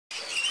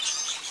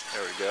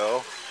we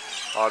go.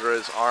 Audra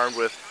is armed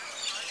with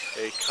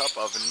a cup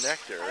of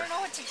nectar. I don't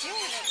know what to do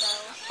with it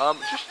though.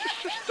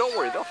 Just don't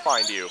worry, they'll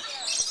find you.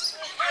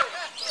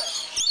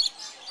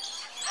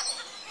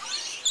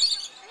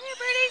 Hey,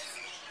 birdies!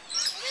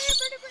 Hey,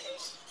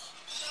 birdies!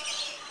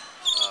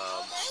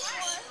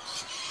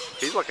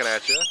 He's looking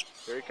at you.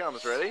 Here he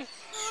comes. Ready?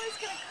 Oh, he's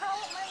gonna crawl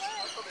up my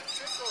leg.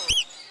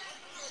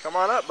 Come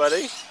on up,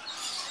 buddy.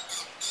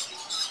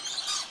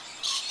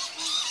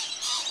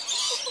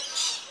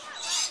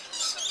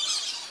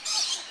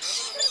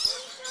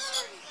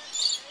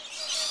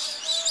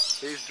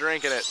 He's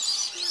drinking it.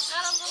 He's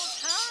got a little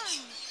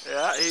tongue.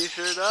 Yeah, he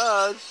sure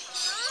does.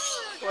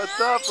 Oh,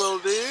 What's up, little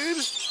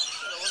dude?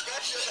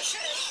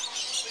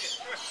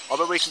 I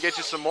bet we can get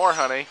you some more,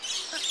 honey.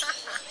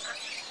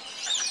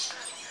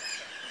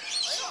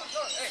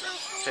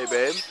 Hey,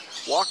 babe.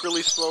 Walk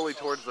really slowly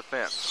towards the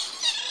fence.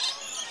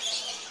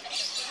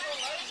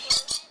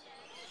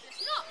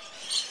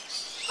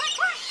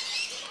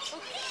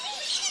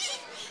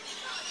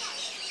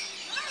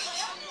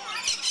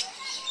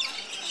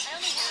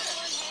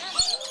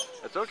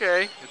 It's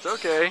okay. It's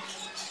okay.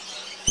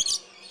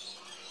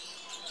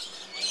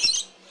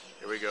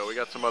 Here we go. We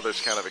got some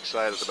others kind of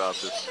excited about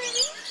this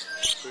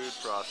food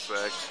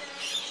prospect.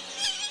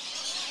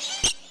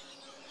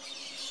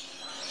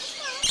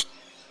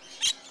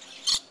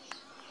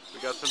 We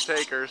got some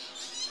takers.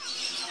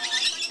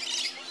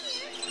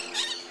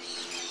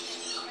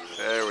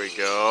 There we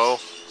go.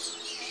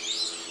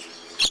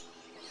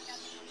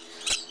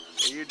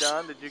 Are you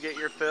done? Did you get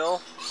your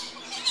fill?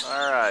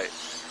 All right.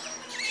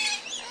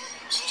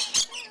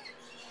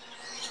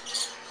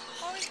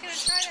 Oh, he's gonna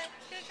try to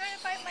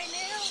bite my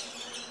nail.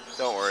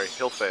 Don't worry,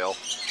 he'll fail.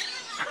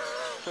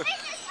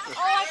 Oh,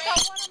 I've got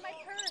one on my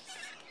purse.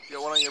 You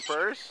got one on your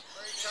purse?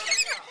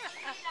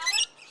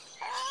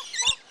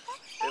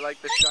 They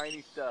like the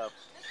shiny stuff.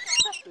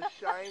 The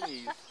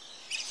shinies.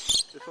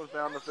 This one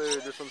found the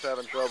food. This one's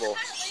having trouble.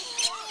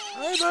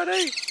 Hi,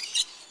 buddy.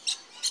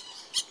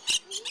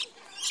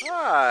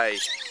 Hi.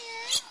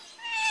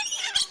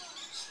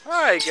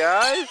 Hi,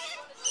 guys.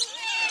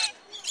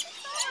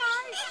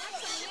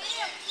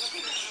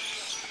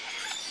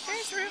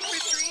 There's room for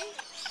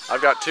 3.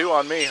 I've got 2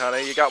 on me,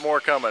 honey. You got more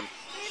coming.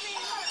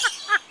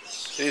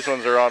 These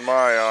ones are on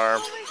my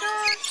arm. Oh my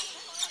gosh.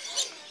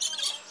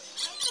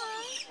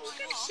 Oh, you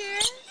can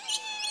share.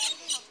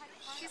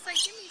 He's like,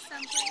 give me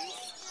some, please.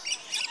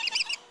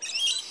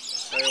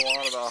 They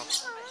want it all.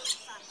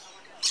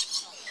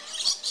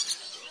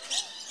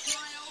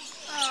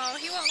 Oh,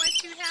 he won't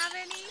let you have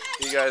any?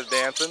 You guys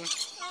dancing?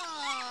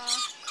 Oh.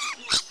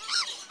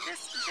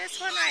 This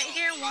one right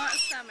here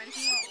wants some and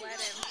he won't let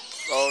him.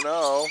 Oh,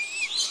 no.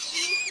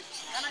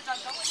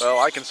 Well,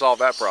 I can solve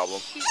that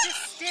problem. He's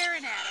just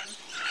staring at him.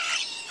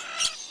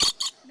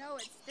 No,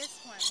 it's this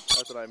one.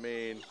 That's what I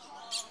mean.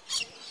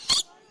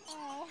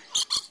 Oh.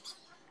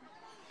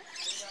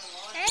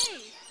 Hey,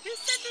 who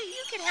said that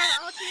you could have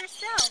it all to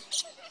yourself?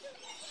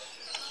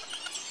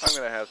 I'm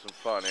going to have some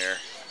fun here.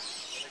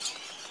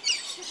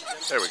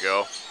 There we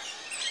go.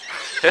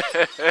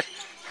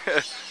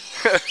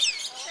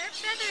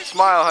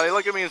 Smile, honey.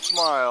 Look at me and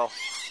smile.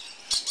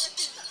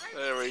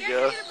 There we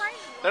go.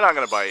 They're not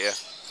going to bite you.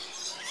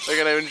 They're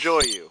going to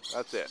enjoy you.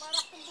 That's it.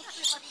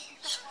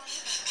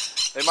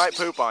 They might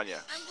poop on you.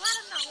 I'm glad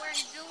I'm not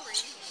wearing jewelry.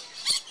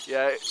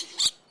 Yeah,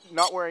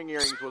 not wearing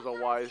earrings was a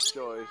wise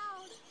choice.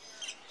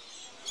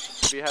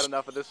 Have you had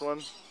enough of this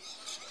one?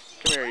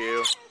 Come here,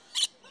 you.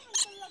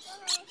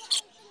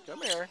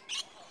 Come here.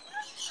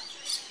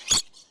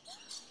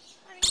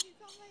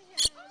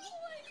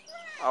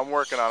 I'm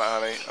working on it,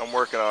 honey. I'm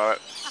working on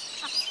it.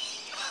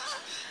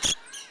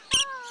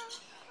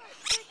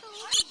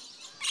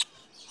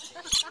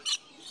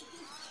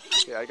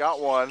 Okay, I got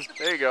one.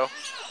 There you go.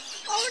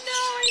 Oh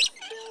no, I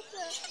spilled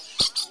it.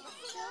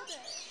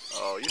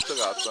 Oh, you still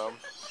got some.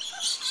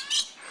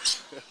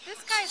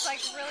 This guy's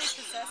like really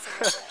possessive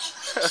with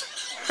it.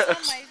 It's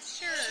on my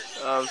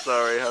shirt. I'm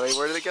sorry, honey.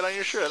 Where did it get on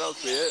your shirt? I don't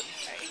see it.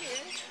 Right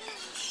here.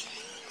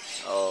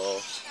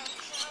 Oh.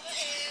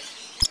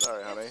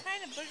 Sorry, honey. It's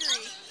kind of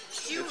boogery.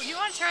 You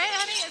want to try it,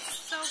 honey? It's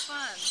so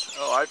fun.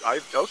 Oh,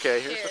 okay,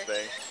 here's Here. the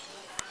thing.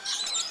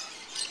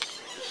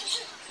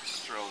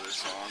 Just throw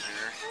this on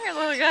here. Come here,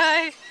 little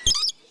guy.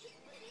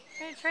 We're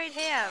going to trade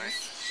hands.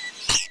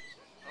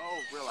 Oh,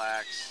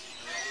 relax.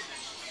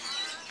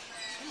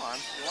 Come on,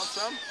 you want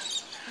some?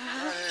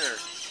 Right here.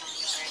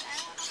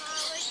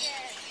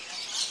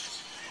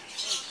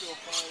 Let's go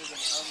find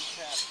an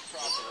untapped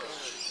crocodile.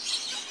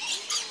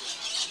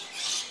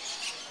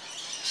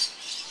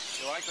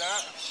 You like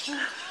that?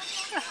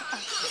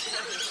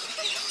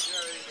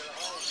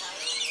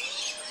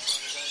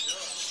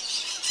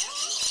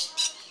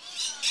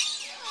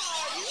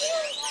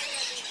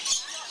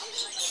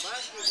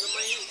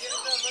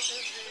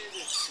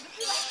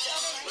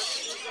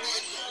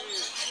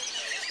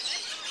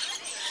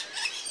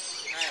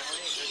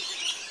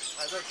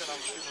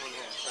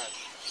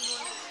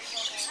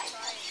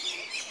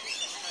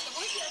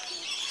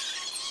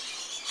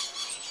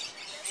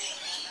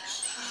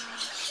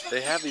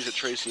 They have these at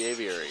Tracy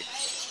Aviary.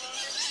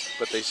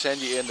 but they send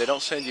you in. They don't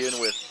send you in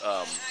with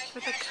a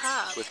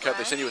cup. With cup.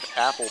 Right? They send you with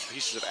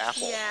pieces of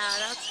apple. Yeah,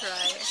 that's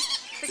right.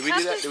 Did we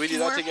do that? Did we do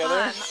that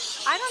together? Fun.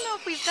 I don't know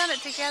if we've done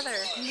it together.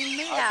 We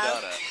may I've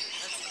have. done it.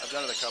 I've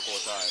done it a couple of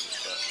times.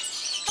 But...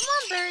 Come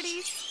on,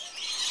 birdies.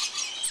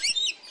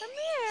 Come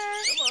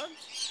here. Come on.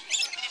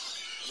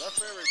 Enough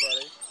for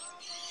everybody.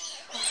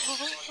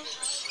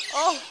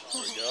 Oh.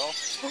 There we go.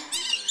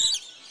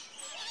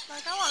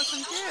 Like, I want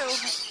some too.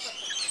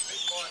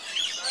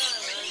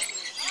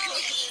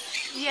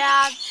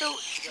 Yeah,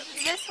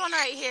 this one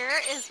right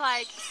here is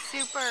like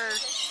super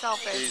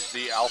selfish. He's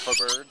the alpha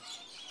bird.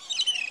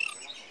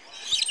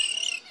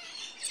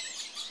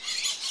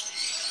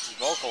 He's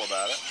vocal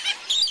about it.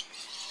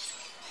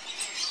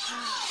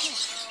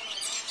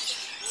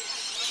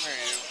 There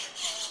you go.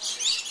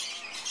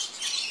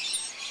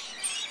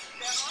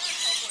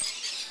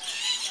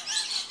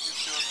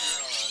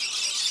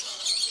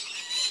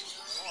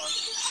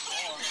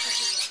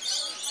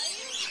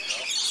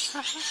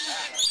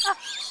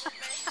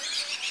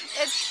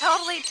 It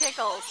totally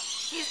tickles.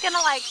 He's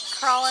gonna like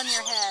crawl on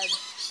your head.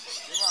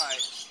 You're right.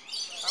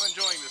 I'm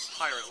enjoying this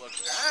pirate look.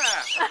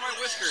 Ah, that's my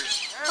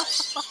whiskers. Ow.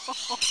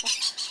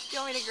 You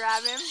want me to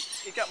grab him?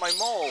 He got my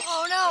mole.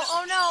 Oh no,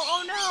 oh no,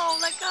 oh no.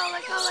 Let go,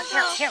 let go, let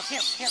go. Here.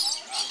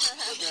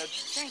 We're good.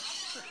 Thanks.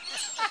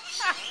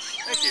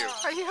 Thank you.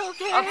 Are you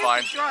okay? I'm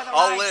fine.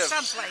 I'll live.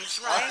 Someplace,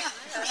 right?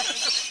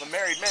 I'm a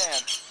married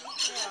man.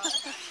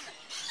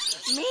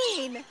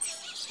 Mean.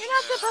 You're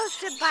not supposed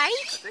to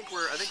bite.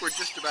 I think we're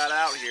just about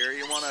out here.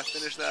 You want to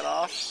finish that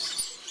off?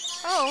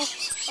 Oh.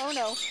 Oh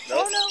no.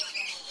 Nope. Oh no.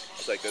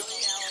 I'll take this.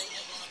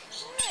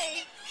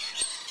 Hey.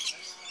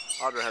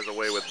 Audra has a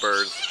way with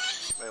birds.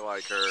 They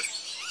like her.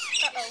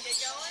 Uh-oh.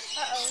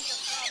 Uh-oh.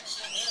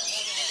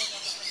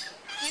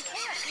 You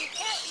can't eat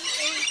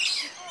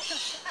eggs.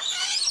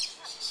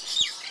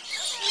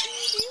 What are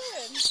you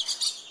doing?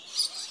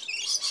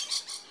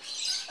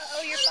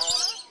 Uh-oh, you're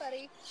falling off,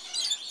 buddy.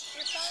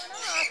 You're falling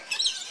off.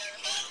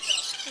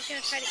 He's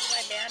gonna try to eat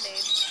my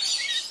Band-Aid.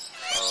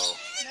 Oh.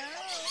 No.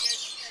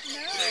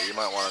 No. Yeah, you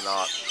might want to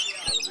not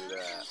let him do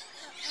that.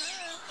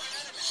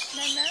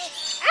 No, no.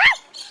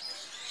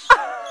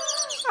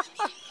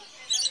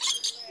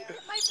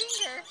 My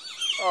finger.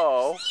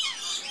 Oh.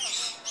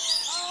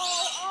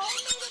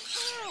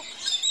 Oh,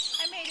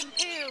 I made him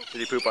poop. Did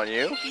he poop on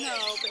you? No,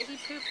 but he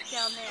pooped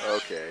down there.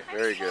 Okay,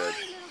 very good.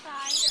 Sorry, little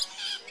guy.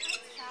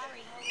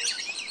 Sorry.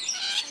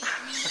 I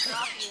didn't mean to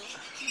drop you.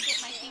 You bit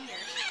my finger.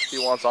 He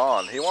wants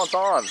on. He wants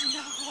on. No,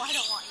 I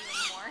don't want you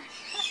anymore.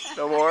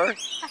 No more?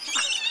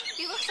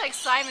 He looks like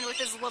Simon with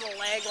his little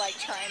leg, like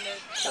trying to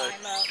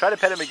climb up. Try to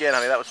pet him again,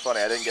 honey. That was funny.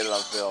 I didn't get it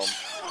on film.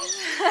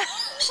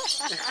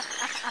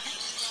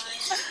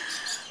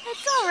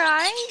 It's all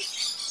right.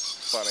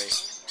 Funny.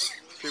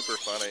 Super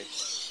funny.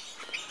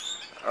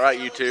 All right,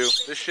 you two.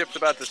 This ship's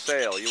about to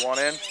sail. You want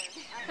in?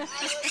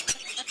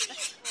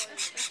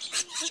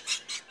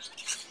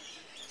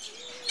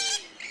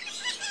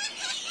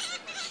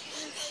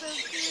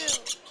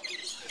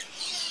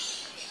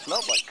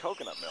 Smells like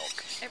coconut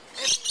milk. It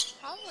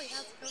probably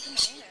has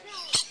coconut in it.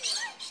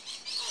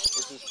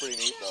 This is pretty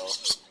neat, though.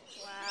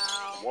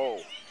 Wow.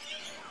 Whoa.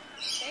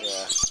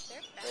 Yeah.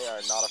 They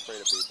are not afraid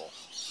of people.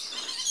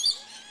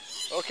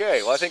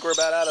 Okay, well, I think we're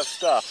about out of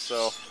stuff,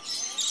 so...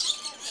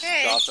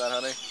 Okay. Toss that,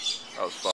 honey. That was fun.